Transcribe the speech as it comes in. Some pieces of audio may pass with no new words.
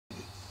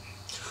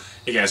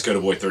Hey guys, Condor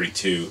Boy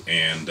 32,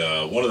 and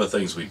one of the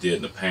things we did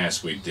in the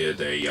past, we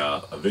did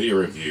a video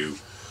review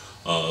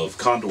of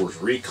Condor's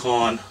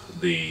Recon,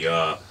 the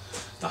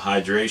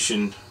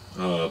hydration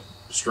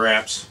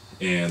straps,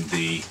 and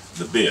the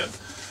bib.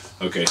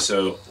 Okay,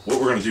 so what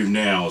we're going to do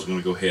now is we're going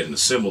to go ahead and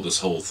assemble this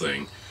whole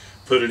thing,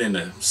 put it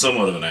into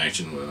somewhat of an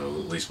action,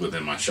 well, at least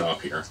within my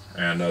shop here,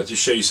 and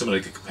just show you some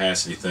of the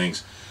capacity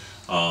things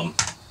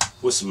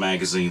with some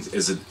magazines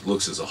as it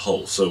looks as a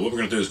whole. So what we're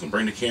going to do is we're going to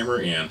bring the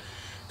camera in,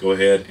 go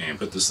ahead and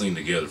put this thing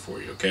together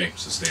for you, okay?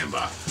 So stand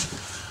by.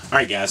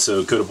 Alright guys,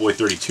 so Condor Boy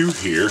 32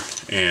 here,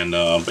 and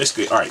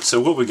basically, alright, so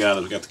what we got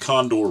is we got the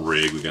Condor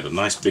rig, we got a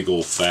nice big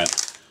old fat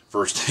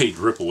first aid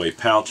rip-away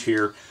pouch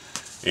here,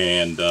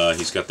 and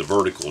he's got the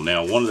vertical.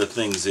 Now one of the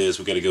things is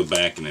we got to go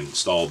back and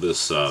install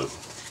this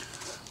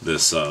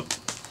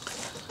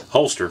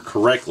holster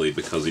correctly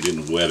because he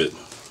didn't web it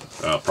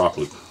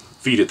properly,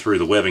 feed it through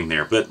the webbing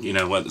there, but you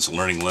know what, it's a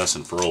learning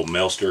lesson for old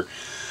Melster.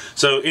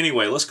 So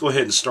anyway, let's go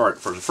ahead and start.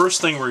 For the first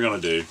thing we're going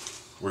to do,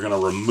 we're going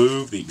to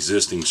remove the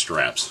existing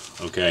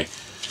straps, okay?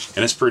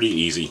 And it's pretty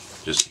easy.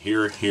 Just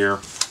here,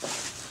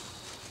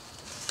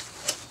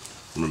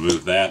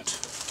 remove that,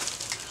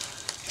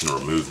 and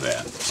remove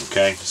that,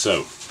 okay? So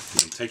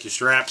you can take your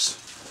straps,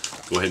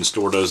 go ahead and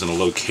store those in a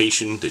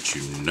location that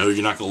you know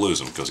you're not going to lose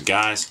them, because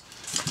guys,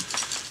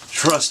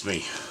 trust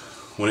me,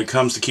 when it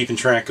comes to keeping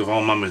track of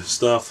all my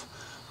stuff,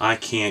 I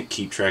can't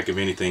keep track of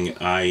anything.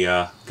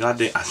 I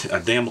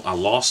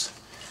lost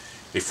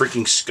a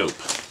freaking scope.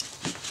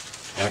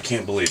 And I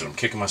can't believe it. I'm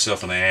kicking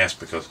myself in the ass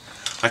because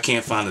I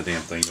can't find the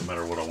damn thing no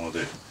matter what I want to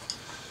do.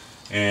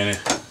 And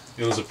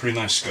it was a pretty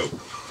nice scope.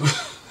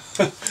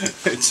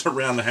 It's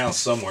around the house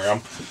somewhere. I'm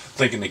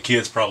thinking the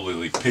kids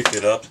probably picked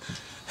it up.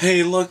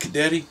 Hey, look,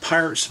 Daddy,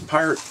 pirate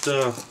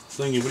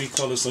thingy. What do you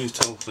call this thing?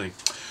 Thing.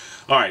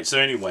 Alright, so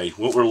anyway,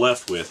 what we're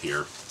left with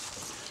here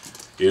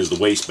is the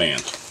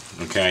waistband.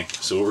 Okay,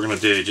 so what we're going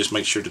to do is just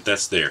make sure that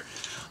that's there.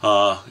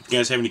 If you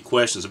guys have any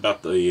questions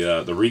about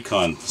the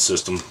Recon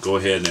system, go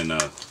ahead and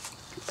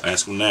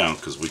ask them now,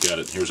 because we got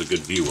it. Here's a good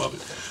view of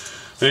it.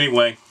 But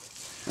anyway,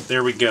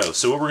 there we go.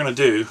 So what we're going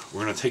to do,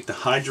 we're going to take the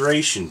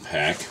hydration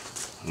pack,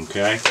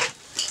 okay,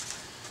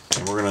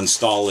 and we're going to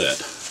install it.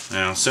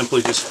 Now,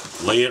 simply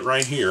just lay it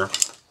right here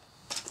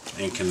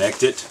and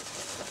connect it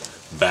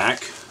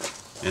back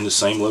in the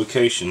same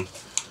location.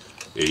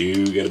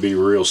 You got to be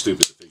real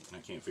stupid if I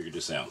can't figure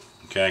this out.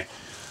 Okay,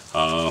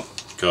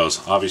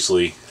 because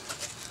obviously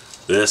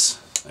this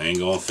ain't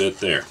gonna fit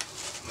there.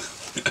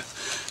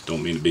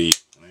 Don't mean to be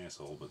an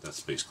asshole, but that's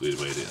basically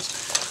the way it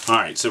is.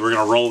 Alright, so we're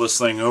gonna roll this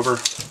thing over.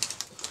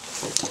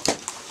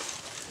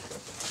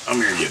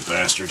 I'm here, you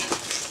bastard.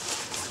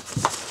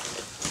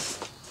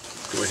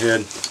 Go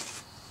ahead,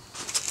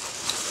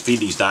 feed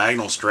these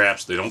diagonal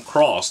straps. They don't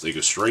cross, they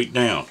go straight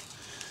down,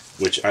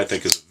 which I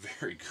think is a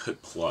very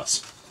good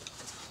plus.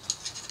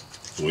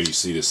 The way you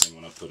see this thing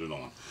when I put it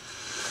on.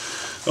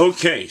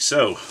 Okay,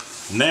 so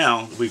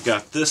now we've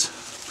got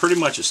this pretty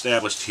much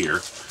established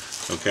here.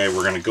 Okay,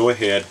 we're going to go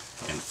ahead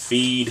and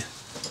feed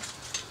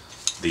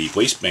the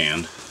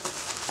waistband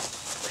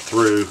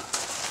through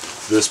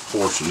this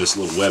portion, this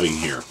little webbing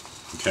here.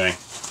 Okay,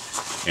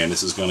 and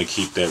this is going to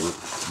keep that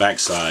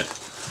backside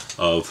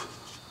of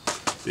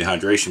the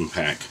hydration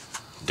pack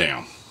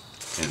down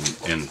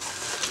and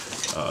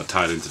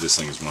tied into this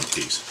thing as one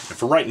piece. And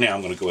for right now,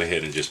 I'm going to go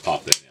ahead and just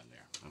pop that in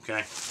there.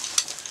 Okay,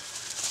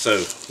 so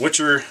what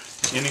you're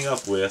ending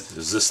up with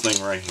is this thing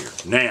right here.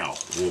 Now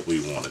what we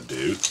want to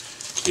do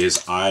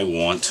is I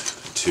want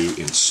to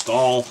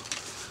install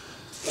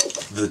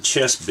the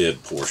chest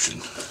bib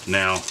portion.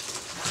 Now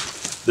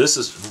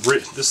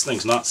this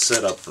thing's not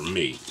set up for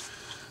me,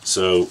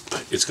 so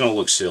it's going to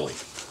look silly.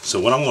 So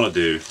what I'm going to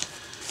do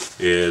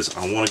is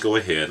I want to go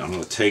ahead, I'm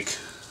going to take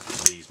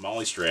these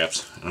molly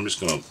straps and I'm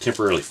just going to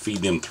temporarily feed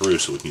them through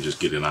so we can just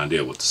get an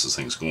idea what this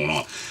thing's going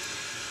on.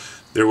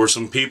 There were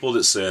some people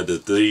that said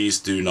that these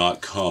do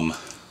not come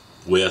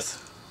with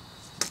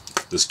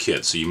this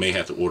kit, so you may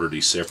have to order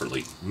these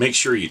separately. Make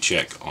sure you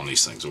check on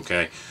these things,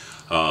 okay?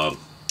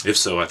 If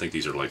so, I think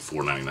these are like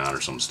 $4.99 or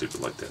something stupid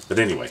like that. But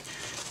anyway,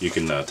 you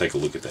can take a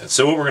look at that.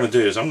 So what we're going to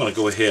do is I'm going to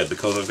go ahead,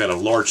 because I've got a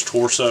large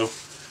torso,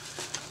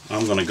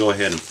 I'm going to go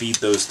ahead and feed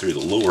those through the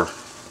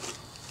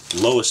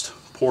lowest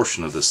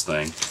portion of this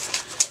thing.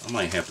 I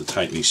might have to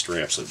tighten these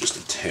straps up just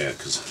a tad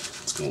because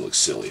it's going to look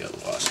silly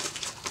otherwise.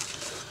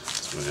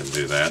 Let's go ahead and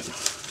do that.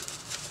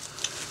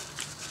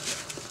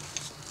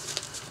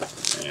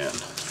 And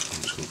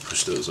I'm just going to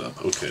push those up.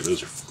 Okay,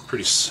 those are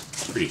pretty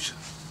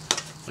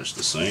much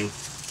the same.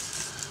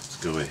 Let's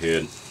go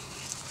ahead,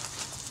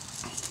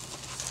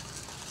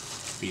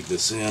 feed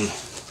this in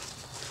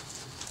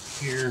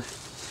here.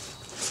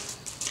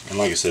 And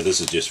like I said, this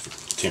is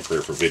just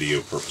temporary for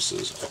video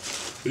purposes.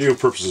 Video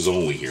purposes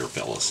only here,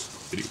 fellas.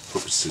 Video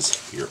purposes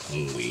here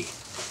only.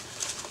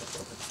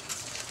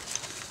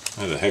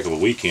 I had a heck of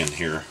a weekend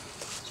here.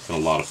 It's been a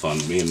lot of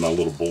fun. Me and my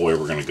little boy,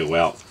 we're going to go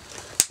out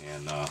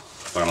and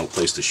find a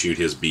place to shoot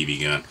his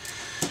BB gun.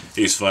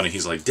 He's funny.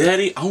 He's like,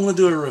 Daddy, I want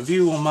to do a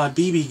review on my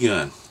BB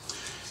gun.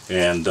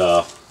 And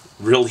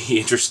really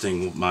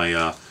interesting.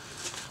 My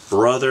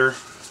brother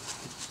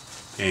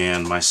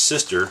and my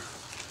sister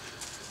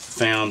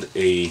found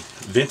a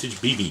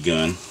vintage BB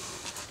gun,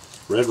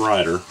 Red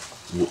Ryder,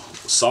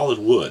 solid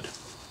wood,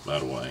 by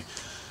the way,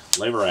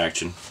 lever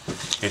action,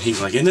 and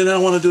he's like, and then I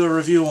want to do a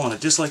review on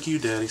it, just like you,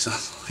 Daddy. So I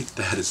was like,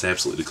 that is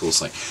absolutely the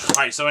coolest thing.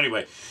 Alright, so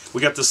anyway,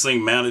 we got this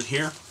thing mounted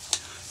here,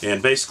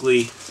 and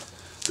basically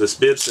this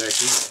bib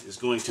section is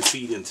going to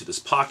feed into this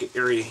pocket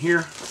area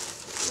here.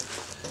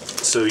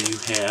 So you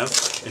have,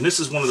 and this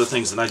is one of the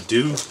things that I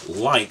do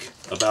like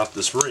about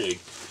this rig,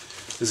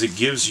 is it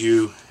gives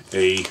you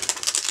a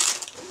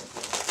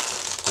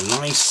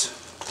nice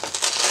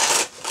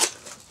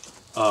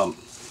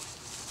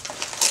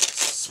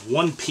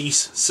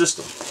one-piece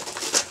system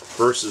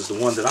versus the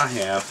one that I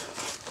have,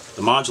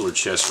 the modular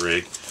chest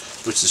rig,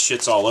 which the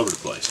shit's all over the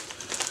place.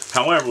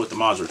 However, with the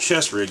modular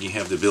chest rig, you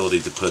have the ability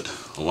to put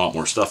a lot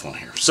more stuff on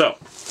here. So,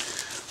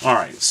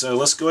 alright, so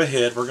let's go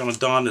ahead. We're going to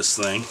don this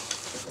thing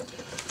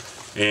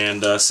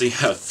and see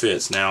how it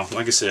fits. Now,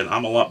 like I said,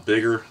 I'm a lot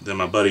bigger than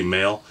my buddy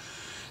Mel,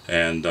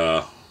 and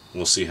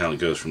we'll see how it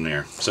goes from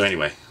there. So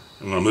anyway,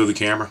 I'm going to move the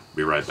camera.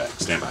 Be right back.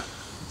 Stand by.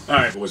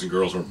 Alright, boys and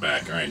girls, we're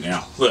back. Alright,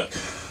 now, look.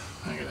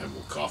 I gotta have a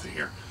little coffee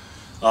here.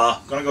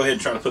 I'm going to go ahead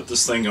and try to put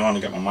this thing on. I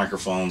got my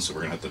microphone, so we're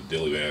going to have to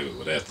dillywag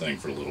with that thing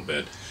for a little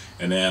bit.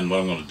 And then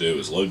what I'm going to do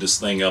is load this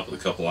thing up with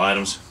a couple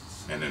items,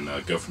 and then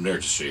go from there,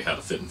 just show you how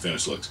the fit and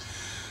finish looks.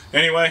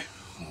 Anyway,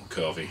 a little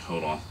coffee.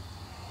 Hold on.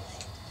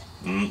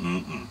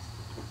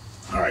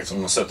 Alright, so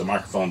I'm going to set the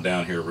microphone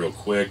down here real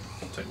quick.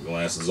 Take my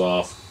glasses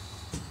off.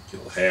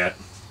 Get a hat.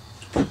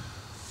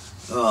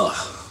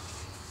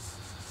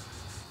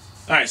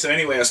 Alright, so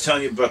anyway, I was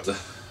telling you about the...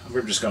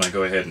 We're just going to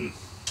go ahead and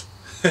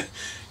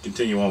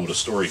continue on with the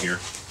story here.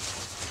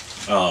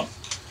 Put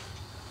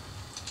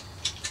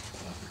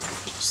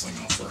this thing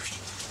on first.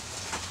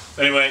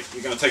 Anyway,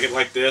 you're going to take it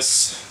like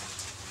this.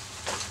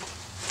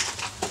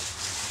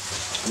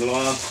 Put it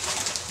on.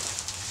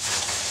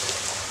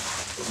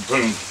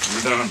 Boom,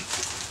 you're done.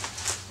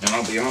 And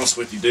I'll be honest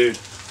with you, dude,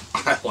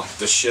 I like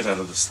the shit out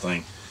of this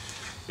thing.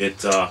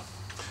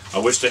 I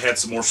wish they had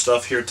some more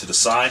stuff here to the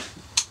side.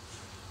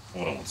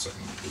 Hold on one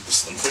second, let me get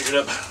this thing figured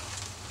up.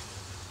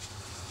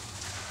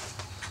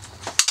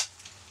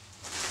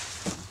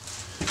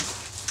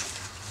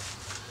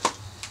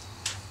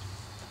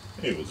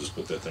 Hey, we'll just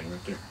put that thing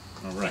right there.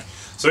 Alright.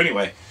 So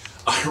anyway,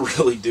 I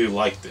really do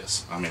like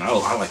this. I mean, I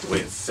like the way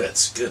it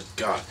fits. Good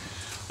God.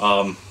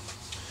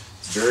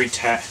 It's very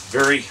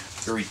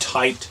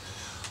tight.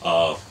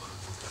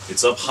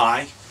 It's up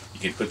high. You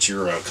can put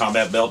your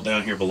combat belt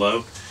down here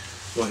below.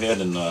 Go ahead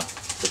and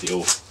put the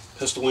old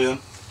pistol in.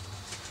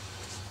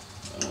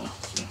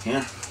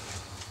 Here.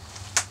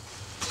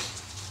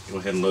 Go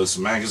ahead and load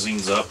some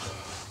magazines up.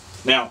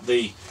 Now,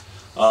 the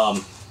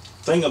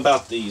thing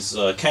about these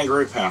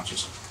kangaroo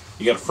pouches,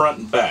 you got a front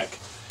and back,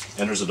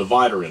 and there's a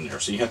divider in there,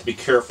 so you have to be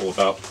careful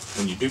about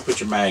when you do put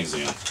your mags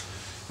in.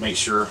 Make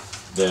sure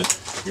that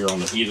you're on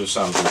the either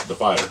side of the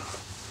divider.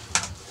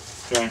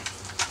 Okay.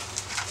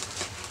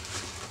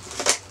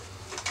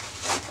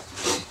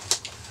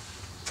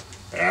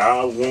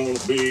 I want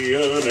to be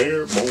an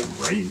airborne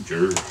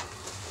ranger.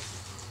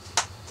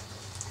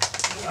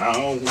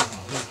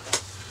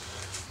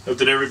 Hope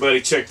that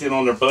everybody checked in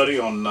on their buddy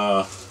on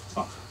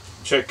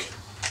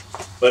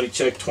buddy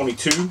check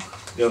 22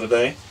 the other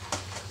day.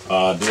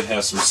 Did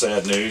have some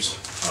sad news.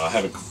 I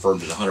haven't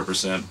confirmed it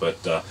 100%,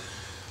 but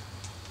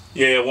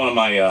yeah, one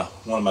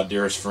of my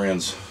dearest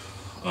friends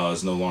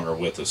is no longer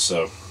with us.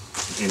 So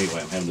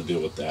anyway, I'm having to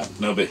deal with that.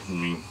 No, but I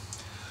mean,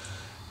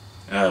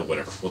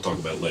 whatever. We'll talk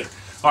about it later.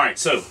 All right.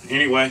 So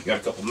anyway, got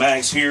a couple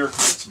mags here. Got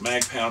some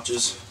mag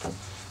pouches.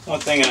 One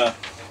thing, what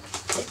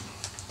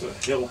the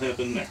hell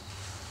happened there?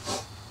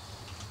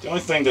 The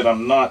only thing that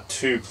I'm not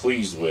too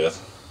pleased with,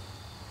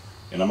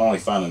 and I'm only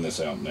finding this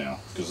out now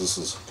because this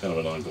is kind of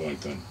an ongoing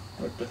thing.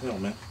 What the hell,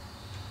 man?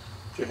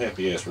 Get your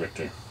happy ass right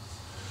there.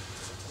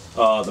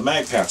 The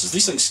mag pouches,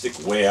 these things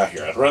stick way out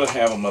here. I'd rather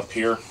have them up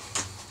here,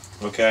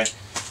 okay?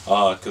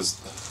 Because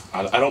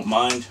I don't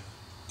mind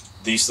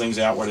these things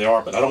out where they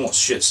are, but I don't want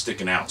shit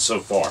sticking out so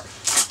far.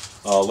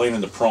 Laying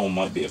in the prone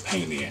might be a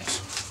pain in the ass.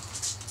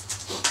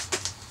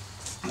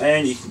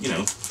 And you know,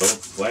 put a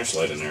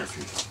flashlight in there if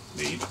you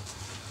need,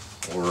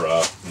 or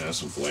you know,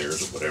 some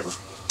flares or whatever.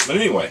 But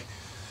anyway,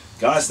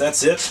 guys,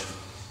 that's it.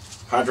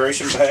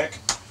 Hydration pack.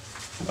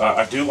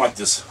 I do like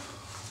this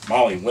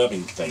Molly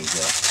webbing thing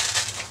here.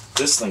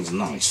 This thing's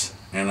nice,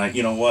 and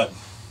you know what?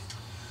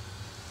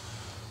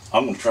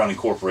 I'm gonna try and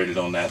incorporate it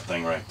on that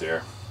thing right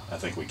there. I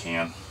think we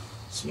can.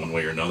 It's one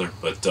way or another.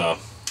 But all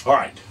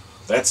right,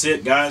 that's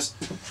it, guys.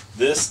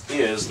 This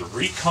is the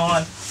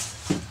Recon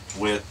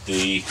with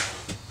the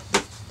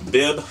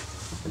bib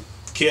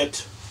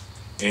kit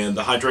and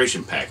the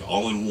hydration pack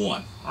all in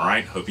one.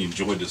 Alright, hope you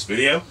enjoyed this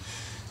video.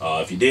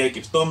 If you did,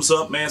 give a thumbs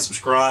up, man,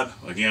 subscribe.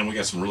 Again, we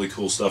got some really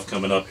cool stuff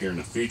coming up here in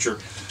the future.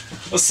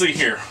 Let's see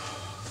here.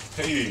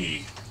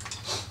 Hey,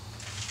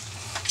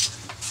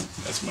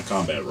 that's my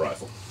combat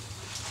rifle.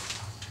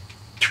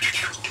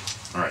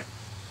 Alright,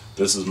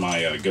 This is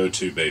my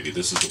go-to baby.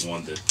 This is the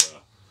one that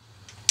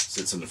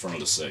sits in the front of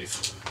the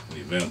safe. In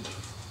the event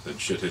that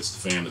shit hits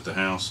the fan at the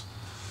house,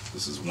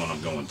 this is the one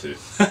I'm going to.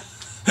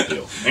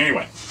 Deal.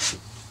 Anyway,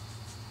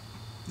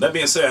 that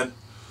being said,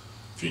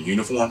 if you're in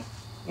uniform,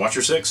 watch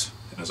your six.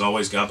 And as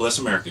always, God bless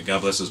America.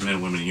 God bless those men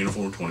and women in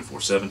uniform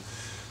 24/7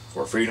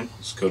 for our freedom.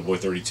 It's Code Boy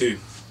 32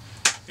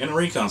 and the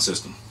Recon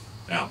system.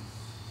 Out.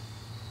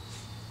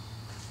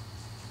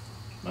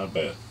 Not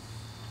bad.